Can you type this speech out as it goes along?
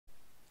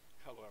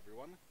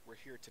everyone. We're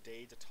here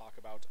today to talk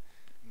about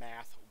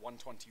Math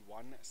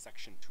 121,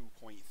 section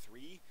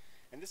 2.3,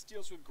 and this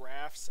deals with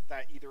graphs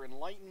that either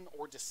enlighten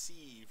or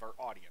deceive our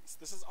audience.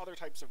 This is other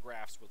types of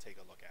graphs we'll take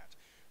a look at.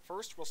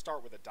 First, we'll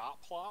start with a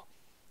dot plot,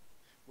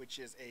 which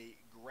is a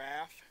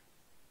graph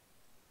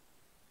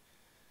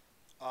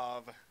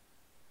of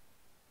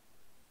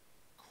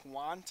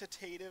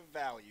quantitative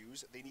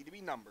values. They need to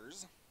be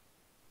numbers.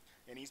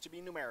 It needs to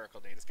be numerical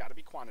data. It's got to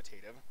be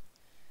quantitative,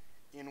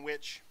 in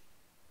which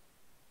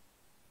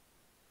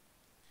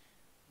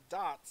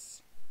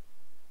dots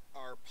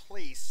are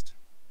placed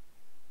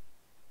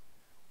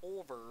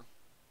over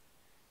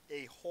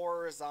a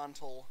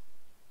horizontal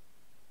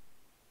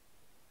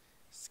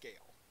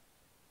scale.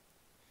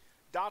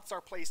 Dots are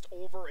placed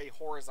over a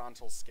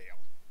horizontal scale.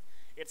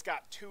 It's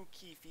got two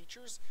key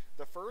features.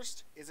 The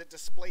first is it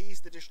displays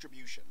the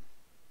distribution.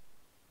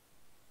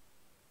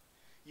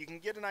 You can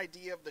get an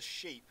idea of the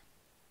shape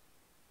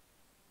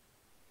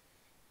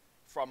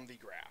from the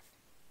graph.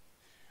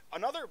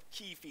 Another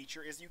key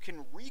feature is you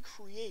can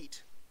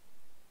recreate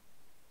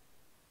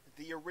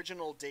the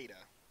original data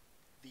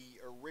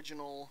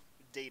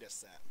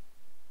set.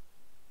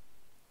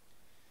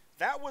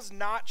 That was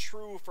not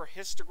true for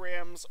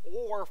histograms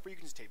or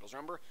frequency tables.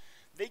 Remember,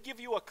 they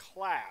give you a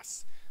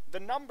class. The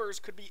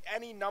numbers could be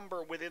any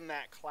number within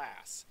that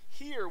class.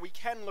 Here, we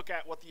can look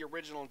at what the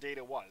original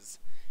data was.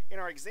 In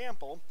our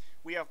example,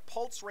 we have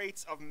pulse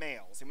rates of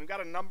males, and we've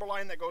got a number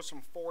line that goes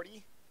from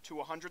 40 to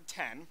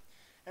 110.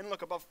 And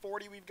look, above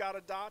 40 we've got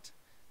a dot,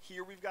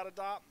 here we've got a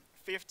dot,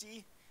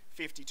 50,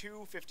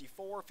 52,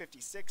 54,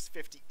 56,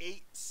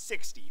 58,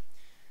 60.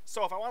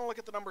 So if I want to look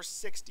at the number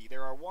 60,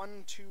 there are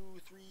 1, 2,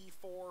 3,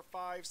 4,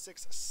 5,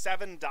 6,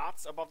 7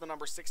 dots above the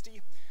number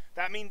 60.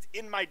 That means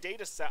in my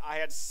data set I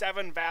had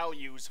 7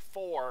 values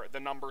for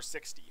the number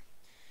 60.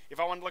 If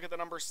I wanted to look at the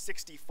number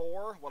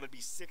 64, well, it'd be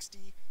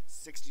 60,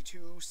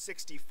 62,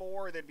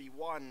 64. There'd be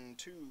 1,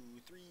 2,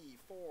 3,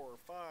 4,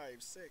 5,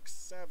 6,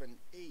 7,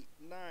 8,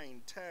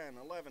 9, 10,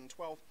 11,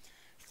 12,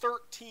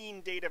 13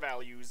 data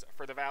values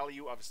for the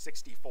value of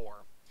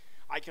 64.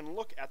 I can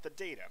look at the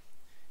data,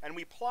 and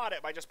we plot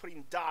it by just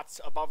putting dots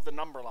above the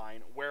number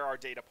line where our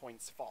data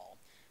points fall.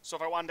 So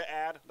if I wanted to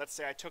add, let's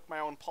say I took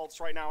my own pulse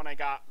right now and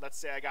let's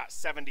say I got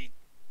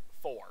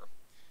 74.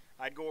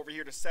 I'd go over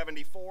here to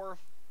 74,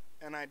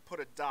 and I'd put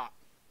a dot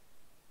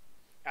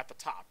at the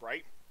top,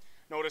 right?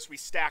 Notice we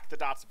stack the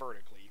dots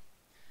vertically.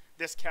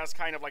 This has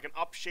kind of like an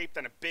up shape,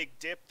 then a big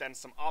dip, then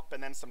some up,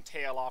 and then some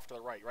tail off to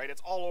the right, right? It's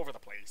all over the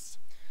place.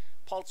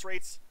 Pulse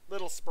rates,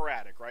 little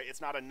sporadic, right?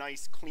 It's not a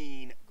nice,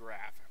 clean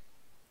graph.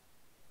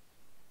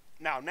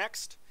 Now,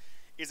 next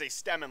is a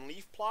stem and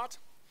leaf plot.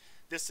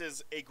 This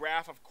is a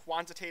graph of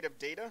quantitative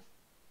data.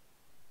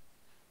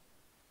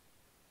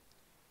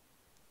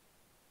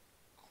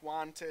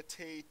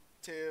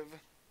 Quantitative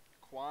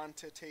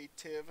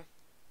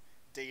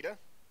data,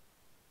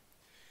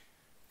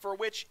 for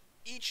which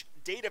each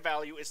data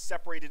value is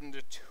separated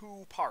into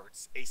two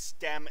parts, a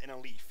stem and a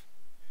leaf,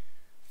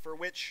 for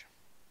which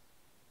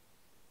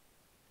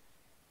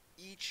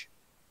each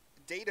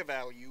data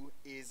value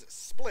is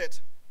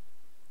split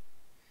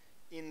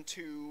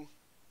into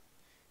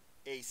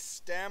a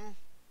stem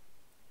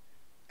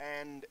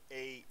and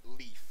a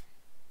leaf.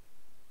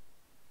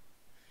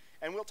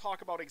 And we'll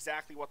talk about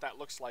exactly what that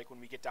looks like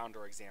when we get down to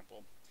our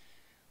example.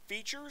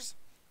 Features,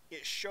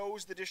 it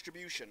shows the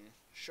distribution.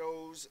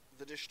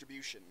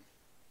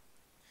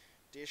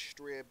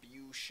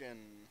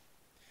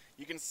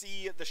 You can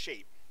see the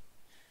shape.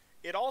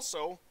 It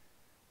also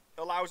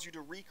allows you to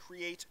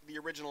recreate the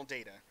original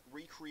data.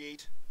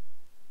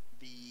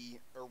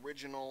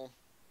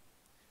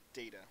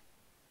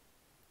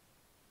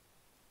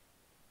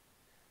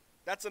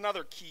 That's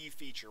another key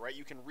feature, right?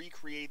 You can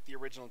recreate the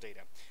original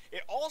data.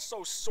 It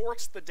also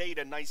sorts the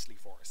data nicely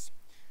for us.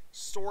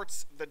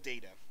 Sorts the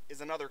data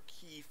is another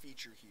key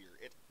feature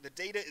here. The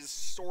data is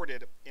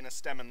sorted in a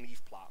stem and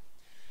leaf plot.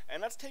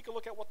 And let's take a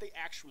look at what they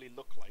actually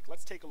look like.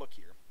 Let's take a look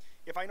here.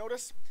 If I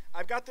notice,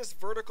 I've got this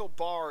vertical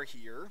bar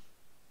here,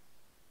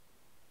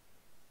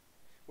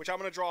 which I'm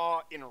going to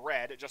draw in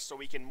red just so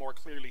we can more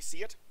clearly see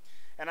it.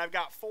 And I've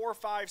got 4,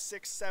 5,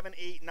 6, 7,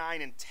 8,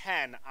 9, and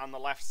 10 on the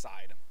left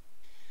side.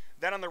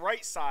 Then on the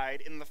right side,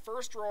 in the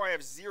first row, I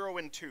have 0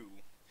 and 2.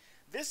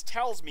 This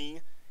tells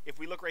me, if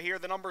we look right here,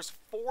 the numbers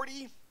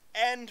 40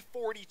 and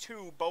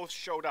 42 both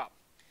showed up.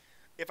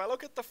 If I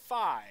look at the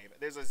 5,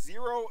 there's a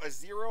 0, a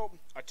 0,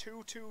 a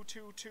 2, 2,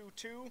 2, 2,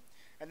 2,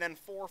 and then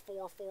 4,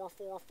 4, 4,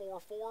 4, 4,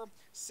 4,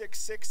 6,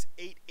 6,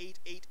 8, 8,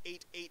 8,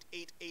 8, 8,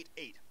 8, 8,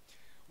 8.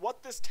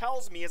 What this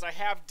tells me is I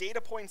have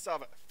data points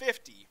of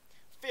 50,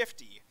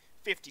 50,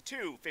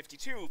 52,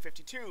 52,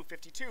 52,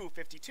 52,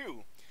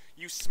 52.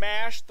 You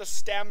smash the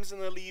stems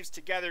and the leaves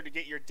together to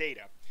get your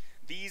data.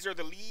 These are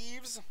the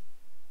leaves.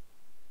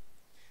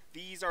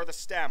 These are the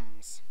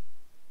stems.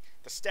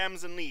 The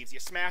stems and leaves. You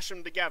smash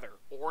them together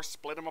or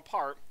split them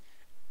apart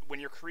when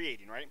you're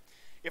creating, right?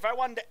 If I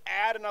wanted to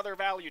add another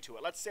value to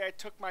it, let's say I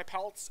took my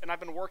pulse and I've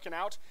been working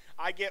out,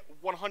 I get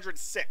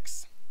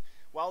 106.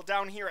 Well,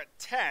 down here at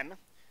 10,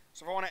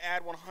 So if I want to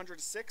add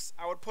 106,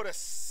 I would put a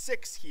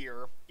 6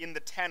 here in the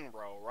 10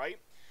 row, right?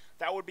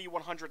 That would be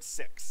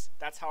 106.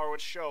 That's how I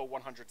would show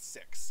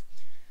 106.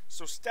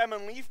 So stem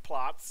and leaf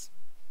plots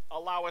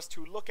allow us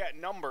to look at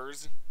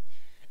numbers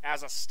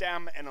as a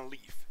stem and a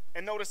leaf.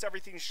 And notice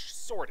everything's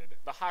sorted.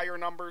 The higher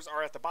numbers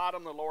are at the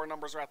bottom, the lower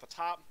numbers are at the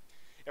top.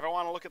 If I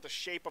want to look at the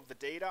shape of the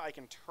data, I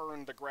can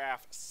turn the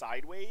graph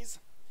sideways.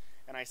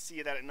 And I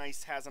see that it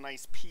has a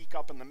nice peak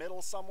up in the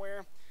middle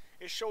somewhere.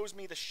 It shows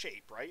me the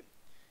shape, right?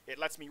 It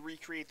lets me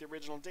recreate the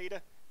original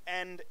data,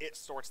 and it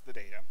sorts the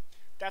data.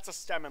 That's a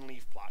stem and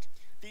leaf plot.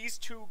 These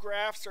two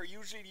graphs are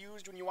usually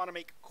used when you want to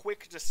make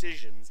quick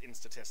decisions in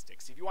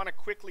statistics. If you want to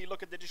quickly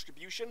look at the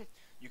distribution,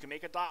 you can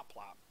make a dot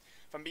plot.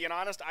 If I'm being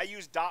honest, I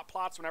use dot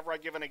plots whenever I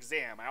give an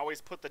exam. I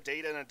always put the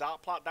data in a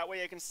dot plot. That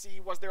way I can see,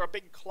 was there a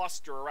big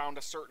cluster around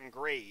a certain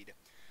grade?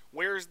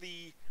 Where's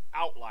the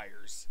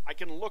outliers? I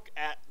can look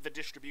at the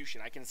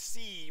distribution. I can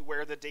see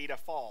where the data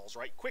falls,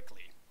 right,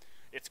 quickly.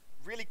 It's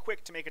really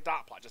quick to make a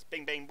dot plot. Just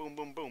bing, bang, boom,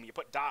 boom, boom. You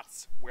put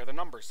dots where the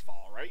numbers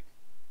fall, right?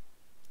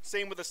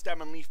 Same with the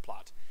stem and leaf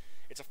plot.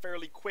 It's a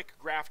fairly quick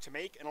graph to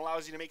make and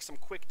allows you to make some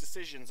quick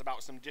decisions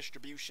about some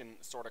distribution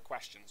sort of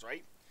questions,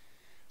 right?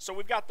 So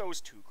we've got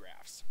those two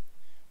graphs.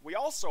 We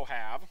also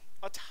have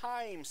a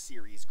time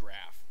series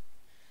graph.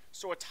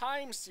 So a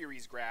time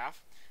series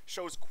graph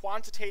shows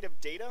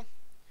quantitative data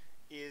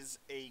is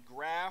a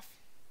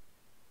graph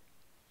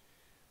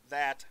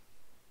that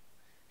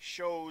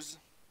shows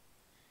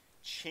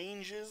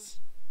changes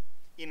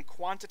in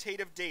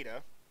quantitative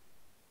data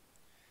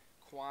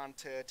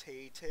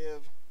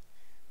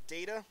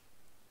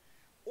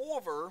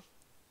over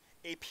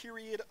a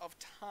period of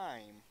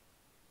time.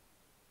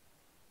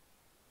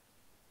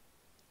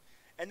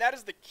 And that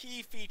is the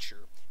key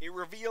feature. It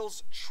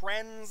reveals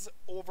trends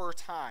over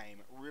time.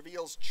 It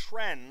reveals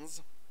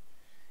trends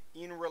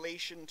in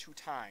relation to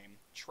time.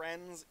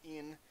 Trends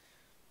in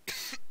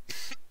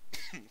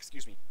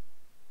excuse me,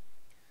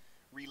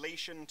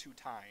 relation to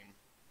time.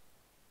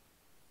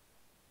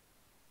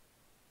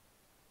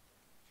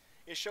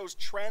 It shows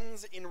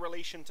trends in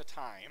relation to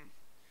time.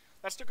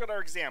 Let's look at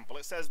our example.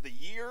 It says the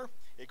year.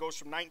 It goes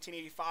from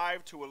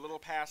 1985 to a little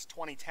past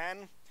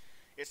 2010.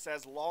 It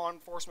says law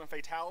enforcement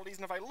fatalities.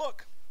 And if I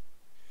look,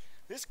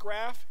 this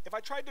graph, if I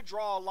tried to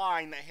draw a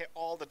line that hit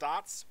all the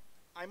dots,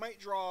 I might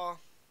draw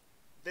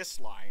this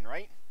line,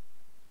 right?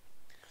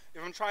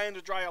 If I'm trying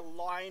to draw a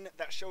line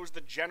that shows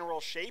the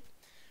general shape,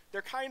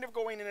 they're kind of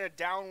going in a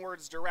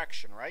downwards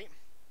direction, right?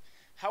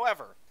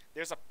 However,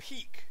 there's a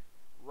peak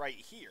right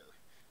here.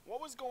 What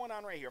was going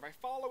on right here? If I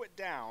follow it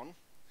down,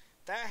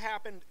 that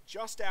happened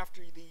just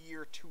after the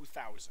year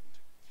 2000.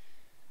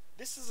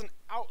 This is an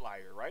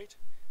outlier, right?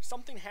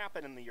 Something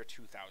happened in the year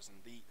 2000,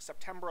 the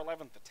September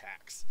 11th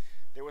attacks.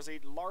 There was a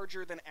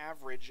larger than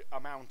average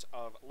amount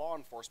of law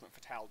enforcement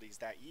fatalities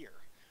that year.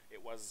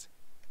 It was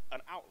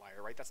an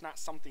outlier, right? That's not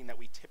something that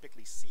we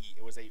typically see.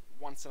 It was a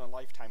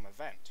once-in-a-lifetime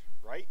event,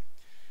 right?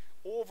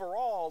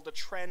 Overall, the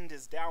trend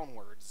is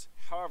downwards.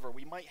 However,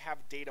 we might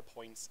have data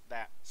points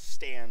that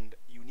stand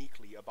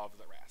uniquely above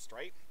the rest,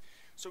 right?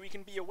 So we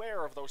can be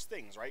aware of those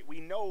things, right?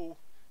 We know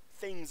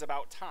things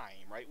about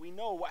time, right? We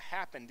know what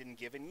happened in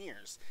given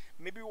years.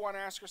 Maybe we want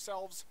to ask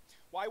ourselves,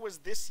 why was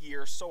this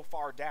year so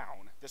far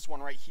down? This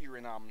one right here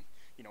in,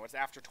 it's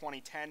after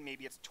 2010,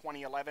 maybe it's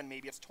 2011,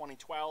 maybe it's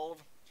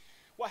 2012.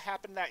 What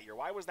happened that year?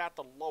 Why was that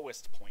the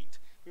lowest point?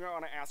 We might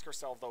want to ask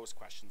ourselves those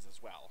questions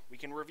as well. We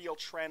can reveal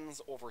trends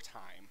over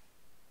time.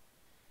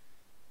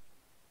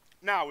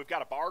 Now, we've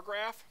got a bar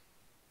graph.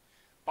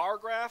 Bar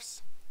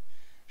graphs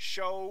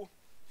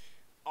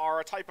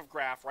are a type of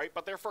graph, right?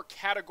 But they're for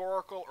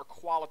categorical or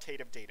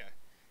qualitative data.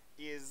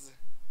 Is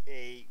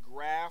a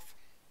graph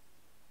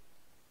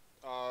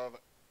of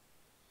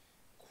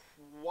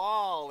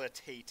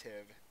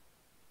qualitative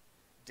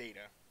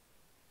data.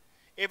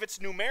 If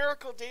it's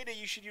numerical data,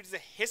 you should use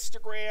a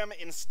histogram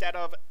instead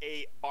of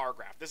a bar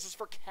graph. This is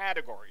for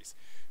categories,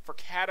 for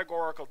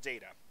categorical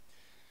data.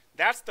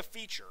 That's the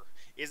feature,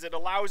 is it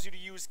allows you to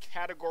use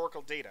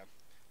categorical data.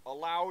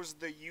 Allows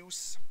the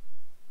use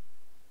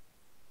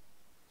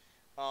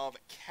of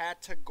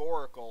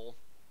categorical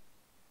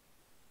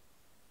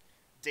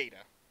data.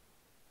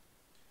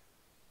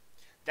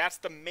 That's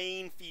the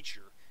main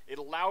feature. It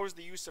allows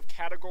the use of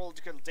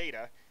categorical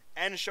data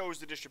and shows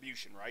the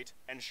distribution, right?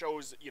 And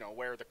shows,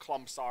 where the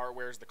clumps are,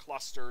 where's the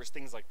clusters,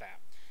 things like that.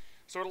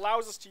 So it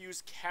allows us to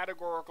use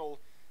categorical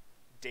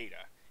data.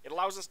 It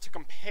allows us to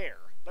compare.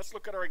 Let's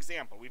look at our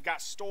example. We've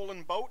got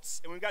stolen boats,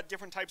 and we've got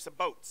different types of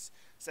boats.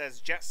 It says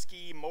jet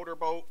ski,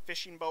 motorboat,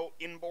 fishing boat,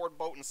 inboard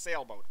boat, and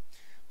sailboat.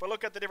 If I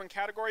look at the different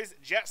categories,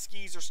 jet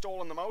skis are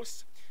stolen the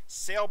most,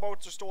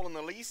 sailboats are stolen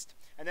the least,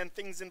 and then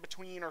things in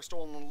between are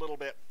stolen a little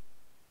bit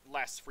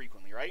less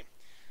frequently, right?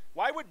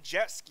 Why would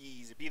jet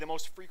skis be the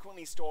most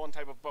frequently stolen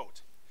type of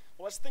boat?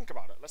 Well, let's think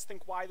about it. Let's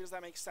think, why does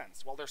that make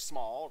sense? Well, they're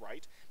small,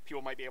 right?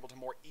 People might be able to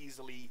more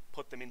easily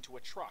put them into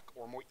a truck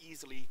or more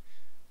easily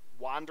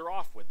wander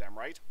off with them,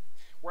 right?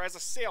 Whereas a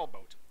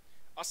sailboat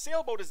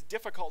is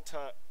difficult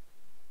to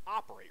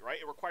operate, right?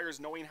 It requires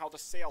knowing how the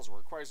sails work.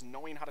 It requires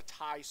knowing how to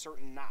tie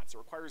certain knots. It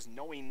requires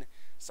knowing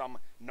some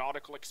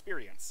nautical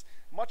experience.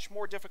 Much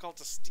more difficult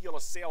to steal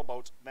a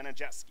sailboat than a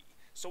jet ski.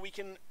 So we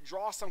can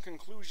draw some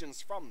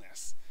conclusions from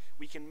this.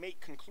 We can make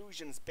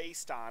conclusions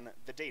based on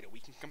the data. We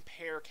can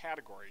compare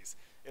categories.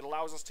 It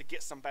allows us to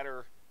get some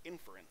better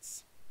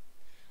inference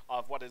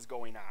of what is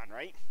going on,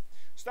 right?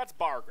 So that's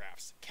bar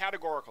graphs.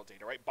 Categorical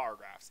data, right? Bar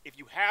graphs. If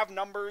you have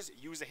numbers,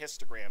 use a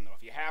histogram, though.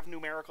 If you have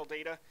numerical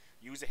data,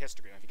 use a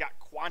histogram. If you got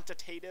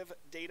quantitative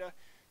data,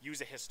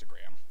 use a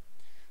histogram.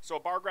 So a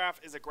bar graph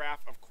is a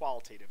graph of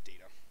qualitative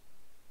data.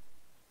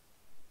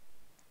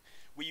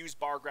 We use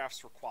bar graphs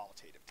for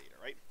qualitative data,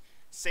 right?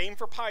 Same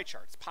for pie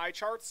charts. Pie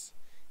charts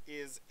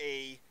is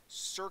a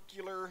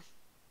circular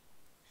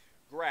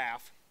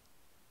graph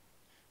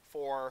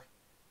for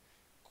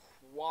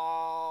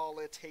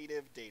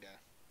qualitative data.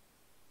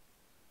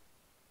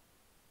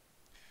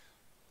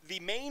 The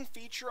main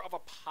feature of a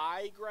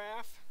pie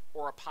graph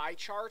or a pie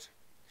chart,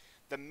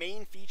 the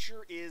main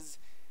feature is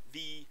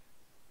the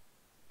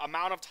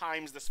amount of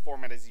times this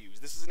format is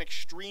used. This is an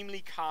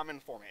extremely common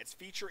format. Its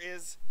feature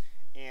is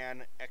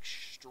an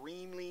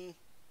extremely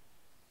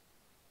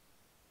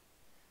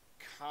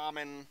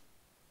common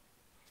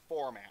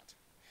format.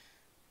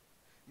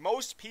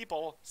 Most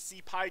people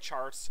see pie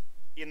charts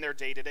in their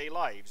day-to-day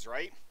lives,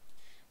 right?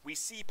 We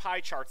see pie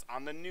charts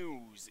on the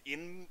news,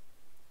 in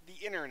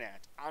the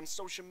internet, on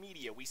social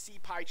media. We see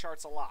pie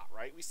charts a lot,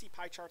 right? We see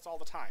pie charts all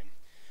the time.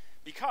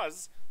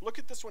 Because, look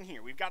at this one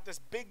here. We've got this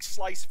big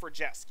slice for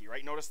jet ski,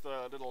 right? Notice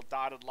the little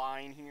dotted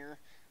line here.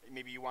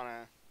 Maybe you want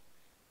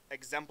to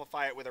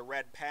exemplify it with a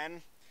red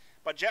pen.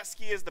 But jet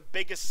ski is the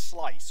biggest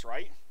slice,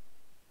 right?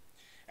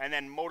 And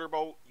then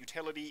motorboat,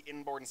 utility,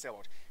 inboard, and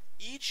sailboat.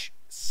 Each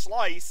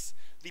slice,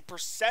 the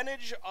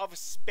percentage of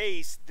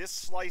space this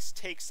slice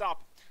takes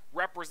up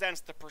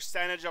represents the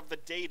percentage of the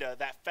data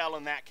that fell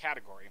in that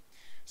category.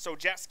 So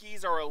jet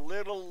skis are a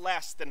little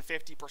less than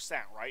 50%,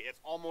 right? It's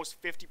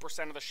almost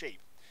 50% of the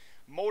shape.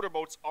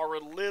 Motorboats are a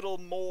little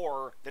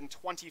more than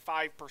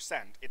 25%.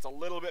 It's a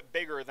little bit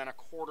bigger than a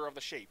quarter of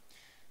the shape.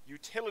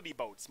 Utility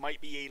boats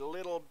might be a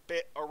little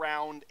bit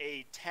around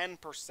a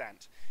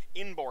 10%.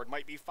 Inboard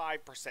might be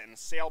 5%, and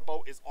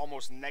sailboat is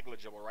almost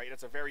negligible, right?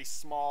 It's a very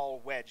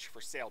small wedge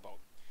for sailboat,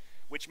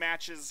 which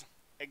matches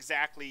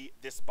exactly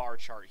this bar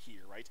chart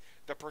here, right?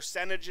 The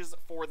percentages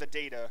for the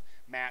data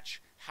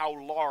match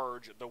how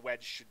large the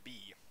wedge should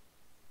be.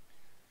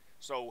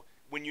 So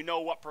when you know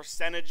what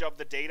percentage of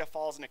the data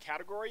falls in a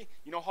category,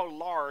 you know how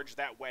large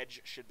that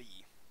wedge should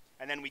be.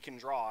 And then we can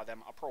draw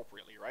them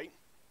appropriately, right?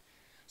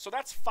 So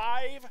that's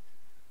 5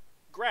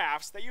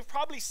 graphs that you've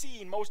probably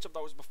seen most of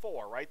those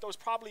before, right? Those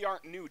probably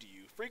aren't new to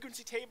you.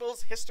 Frequency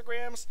tables,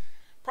 histograms,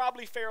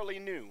 probably fairly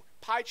new.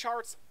 Pie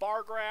charts,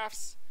 bar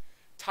graphs,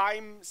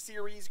 time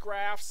series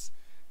graphs,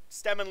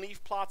 stem and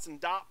leaf plots, and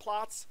dot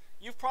plots.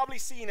 You've probably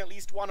seen at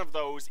least one of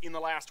those in the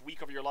last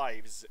week of your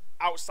lives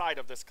outside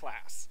of this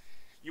class.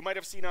 You might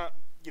have seen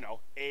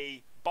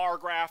a bar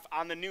graph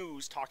on the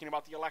news talking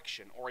about the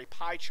election, or a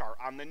pie chart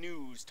on the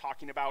news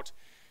talking about,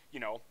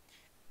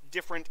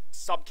 different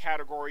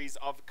subcategories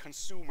of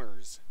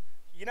consumers.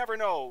 You never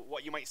know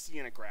what you might see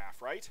in a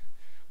graph, right?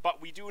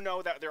 But we do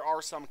know that there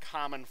are some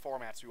common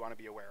formats we want to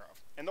be aware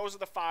of. And those are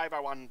the 5 I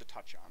wanted to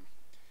touch on.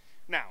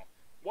 Now,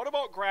 what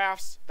about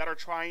graphs that are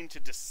trying to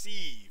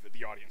deceive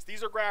the audience?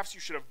 These are graphs you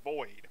should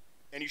avoid,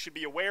 and you should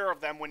be aware of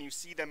them when you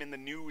see them in the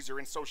news or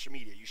in social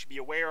media. You should be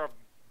aware of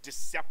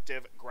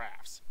deceptive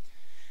graphs.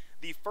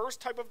 The first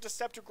type of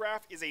deceptive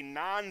graph is a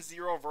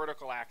non-zero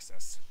vertical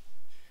axis.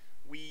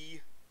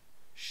 We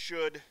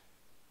should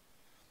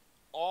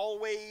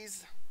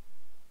always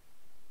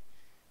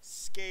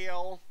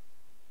scale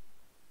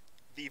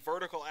the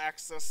vertical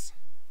axis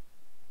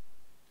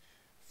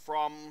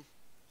from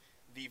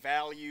the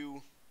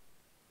value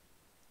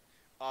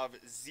of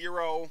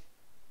 0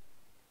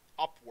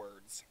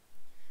 upwards.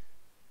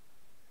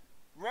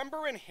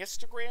 Remember in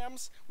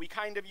histograms, we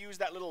kind of use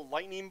that little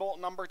lightning bolt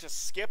number to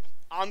skip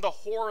on the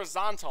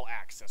horizontal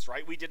axis,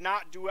 right? We did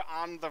not do it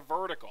on the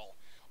vertical,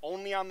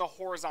 only on the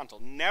horizontal.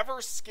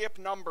 Never skip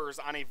numbers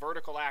on a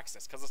vertical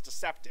axis because it's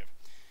deceptive.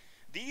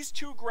 These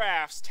 2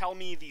 graphs tell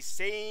me the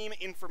same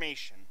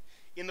information.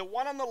 In the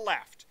one on the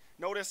left,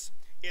 notice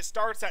it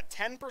starts at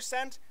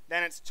 10%,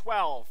 then it's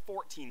 12,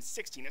 14,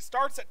 16. It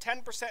starts at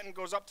 10% and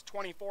goes up to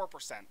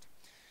 24%.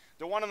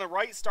 The one on the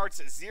right starts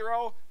at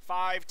 0,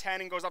 5, 10,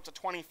 and goes up to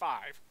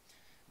 25.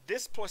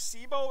 This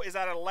placebo is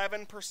at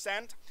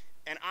 11%,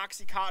 and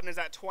Oxycontin is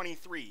at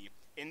 23.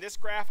 In this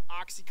graph,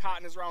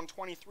 Oxycontin is around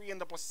 23,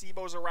 and the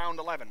placebo is around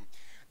 11.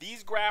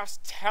 These graphs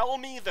tell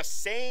me the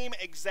same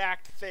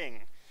exact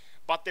thing,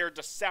 but they're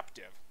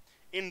deceptive.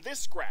 In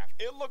this graph,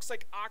 it looks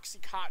like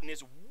Oxycontin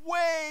is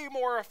way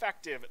more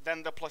effective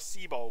than the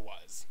placebo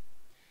was.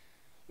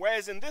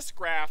 Whereas in this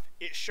graph,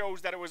 it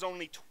shows that it was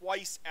only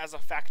twice as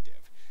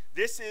effective.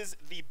 This is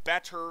the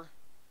better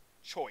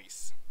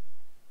choice.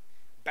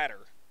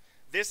 Better.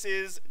 This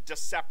is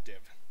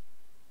deceptive.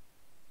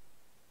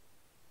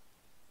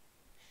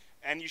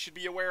 And you should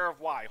be aware of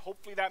why.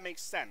 Hopefully that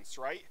makes sense,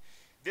 right?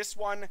 This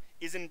one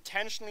is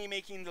intentionally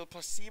making the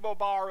placebo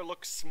bar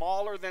look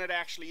smaller than it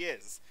actually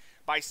is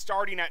by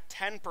starting at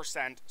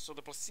 10%, so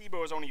the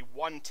placebo is only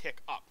one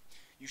tick up.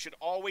 You should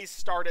always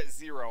start at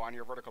 0 on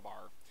your vertical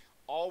bar.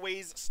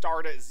 Always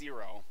start at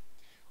 0.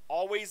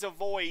 Always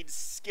avoid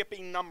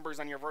skipping numbers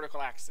on your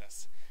vertical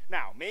axis.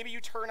 Now, maybe you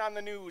turn on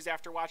the news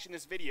after watching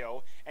this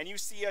video and you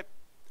see a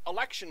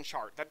election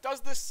chart that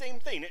does this same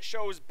thing. It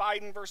shows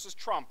Biden versus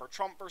Trump or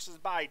Trump versus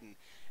Biden,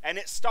 and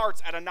it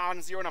starts at a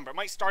non-zero number. It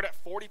might start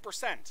at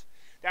 40%.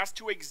 That's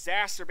to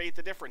exacerbate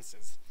the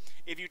differences.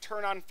 If you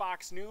turn on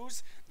Fox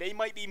News, they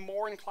might be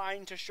more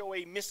inclined to show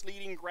a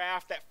misleading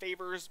graph that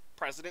favors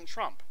President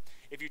Trump.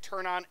 If you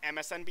turn on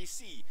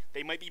MSNBC,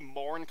 they might be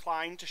more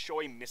inclined to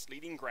show a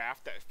misleading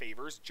graph that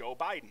favors Joe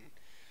Biden.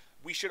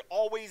 We should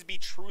always be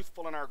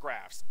truthful in our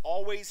graphs.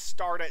 Always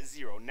start at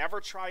 0.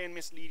 Never try and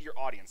mislead your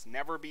audience.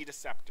 Never be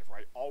deceptive,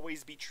 right?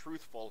 Always be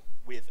truthful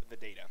with the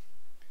data.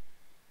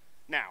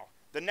 Now,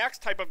 the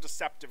next type of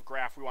deceptive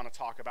graph we want to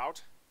talk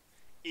about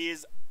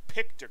is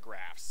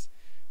pictographs.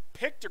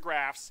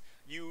 Pictographs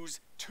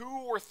use 2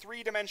 or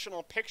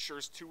 3-dimensional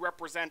pictures to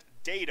represent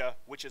data,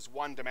 which is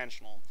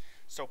 1-dimensional.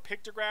 So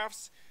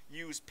pictographs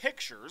use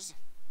pictures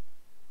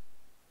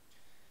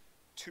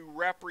to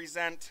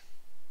represent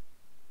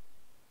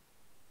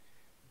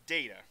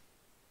data.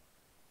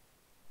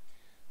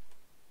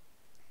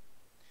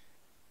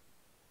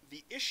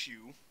 The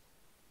issue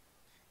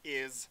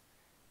is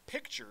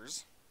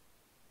pictures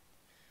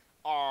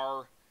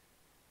are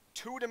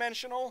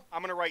 2-dimensional.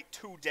 I'm going to write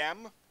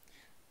 2dem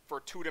for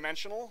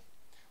 2-dimensional,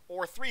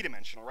 or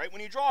 3-dimensional, right?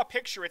 When you draw a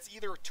picture, it's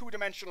either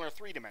 2-dimensional or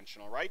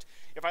 3-dimensional, right?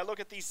 If I look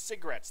at these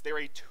cigarettes, they're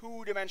a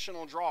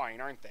 2-dimensional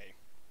drawing, aren't they?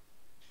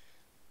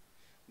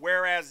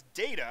 Whereas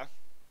data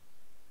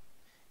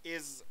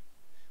is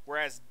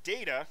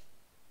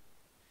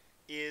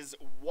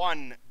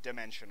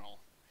 1-dimensional.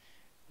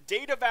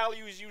 Data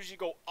values usually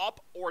go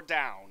up or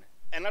down,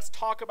 and let's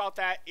talk about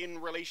that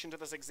in relation to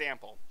this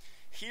example.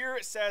 Here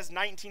it says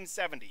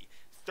 1970,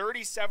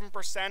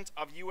 37%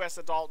 of US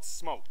adults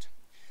smoked.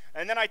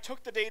 And then I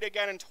took the data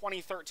again in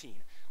 2013.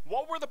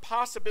 What were the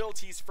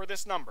possibilities for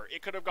this number?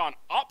 It could have gone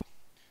up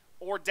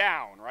or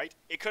down, right?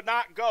 It could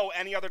not go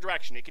any other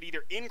direction. It could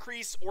either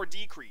increase or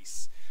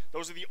decrease.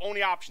 Those are the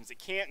only options. It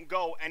can't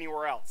go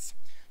anywhere else.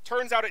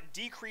 Turns out it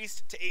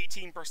decreased to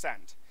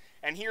 18%.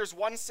 And here's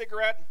one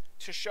cigarette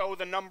to show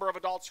the number of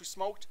adults who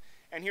smoked,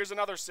 and here's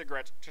another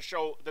cigarette to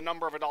show the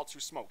number of adults who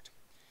smoked.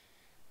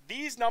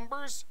 These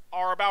numbers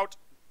are about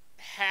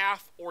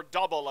half or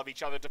double of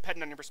each other,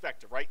 depending on your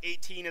perspective, right?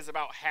 18 is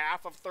about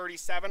half of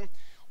 37,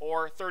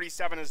 or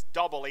 37 is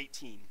double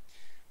 18.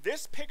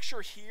 This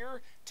picture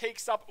here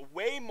takes up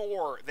way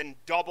more than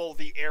double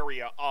the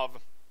area of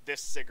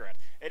this cigarette.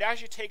 It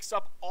actually takes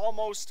up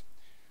almost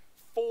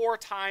 4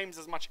 times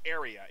as much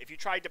area. If you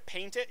tried to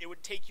paint it, it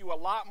would take you a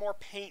lot more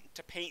paint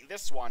to paint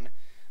this one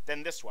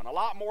than this one. A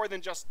lot more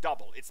than just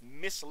double. It's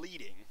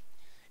misleading.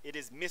 It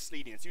is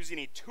misleading. It's using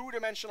a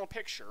 2-dimensional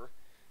picture.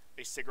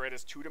 A cigarette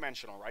is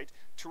 2-dimensional, right?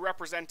 To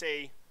represent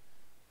a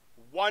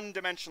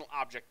 1-dimensional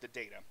object, the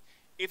data.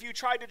 If you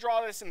tried to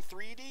draw this in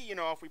 3D, you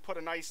know, if we put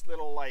a nice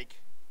little,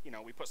 like, you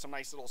know, we put some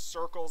nice little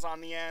circles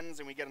on the ends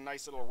and we get a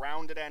nice little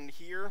rounded end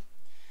here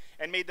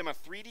and made them a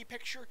 3D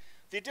picture,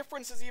 the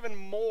difference is even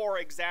more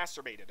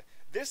exacerbated.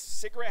 This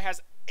cigarette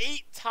has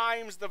 8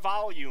 times the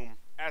volume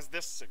as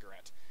this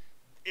cigarette.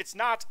 It's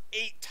not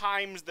 8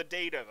 times the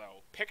data,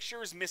 though.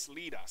 Pictures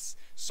mislead us,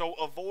 so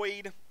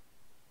avoid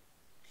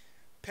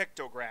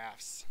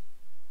pictographs.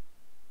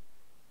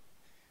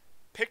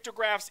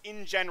 Pictographs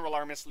in general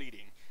are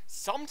misleading.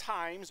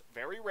 Sometimes,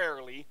 very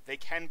rarely, they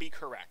can be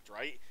correct,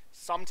 right?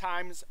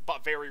 Sometimes,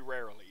 but very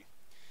rarely.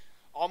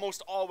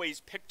 Almost always,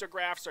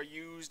 pictographs are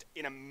used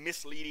in a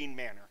misleading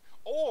manner,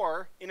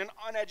 or in an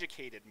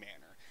uneducated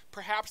manner.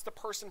 Perhaps the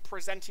person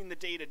presenting the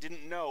data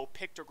didn't know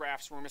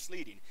pictographs were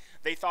misleading.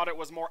 They thought it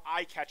was more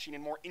eye-catching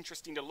and more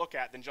interesting to look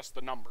at than just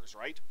the numbers,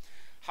 right?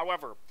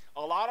 However,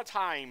 a lot of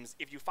times,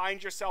 if you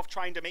find yourself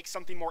trying to make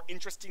something more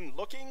interesting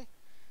looking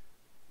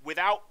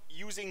without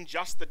using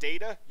just the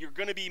data, you're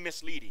going to be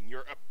misleading.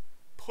 You're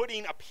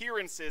putting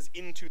appearances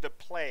into the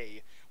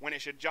play when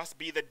it should just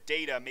be the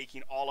data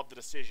making all of the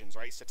decisions,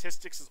 right?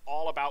 Statistics is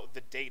all about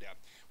the data.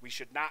 We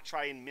should not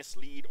try and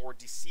mislead or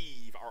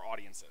deceive our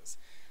audiences.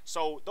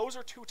 So those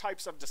are 2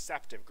 types of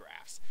deceptive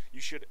graphs. You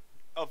should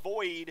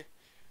avoid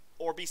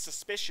or be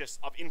suspicious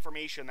of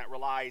information that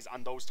relies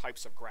on those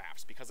types of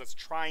graphs because it's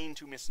trying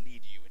to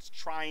mislead you. It's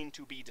trying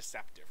to be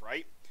deceptive,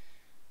 right?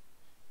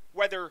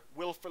 Whether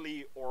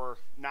willfully or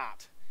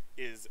not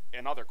is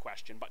another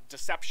question, but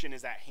deception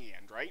is at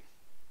hand, right?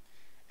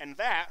 And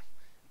that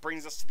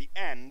brings us to the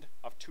end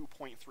of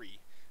 2.3.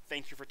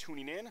 Thank you for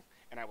tuning in,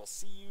 and I will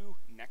see you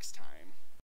next time.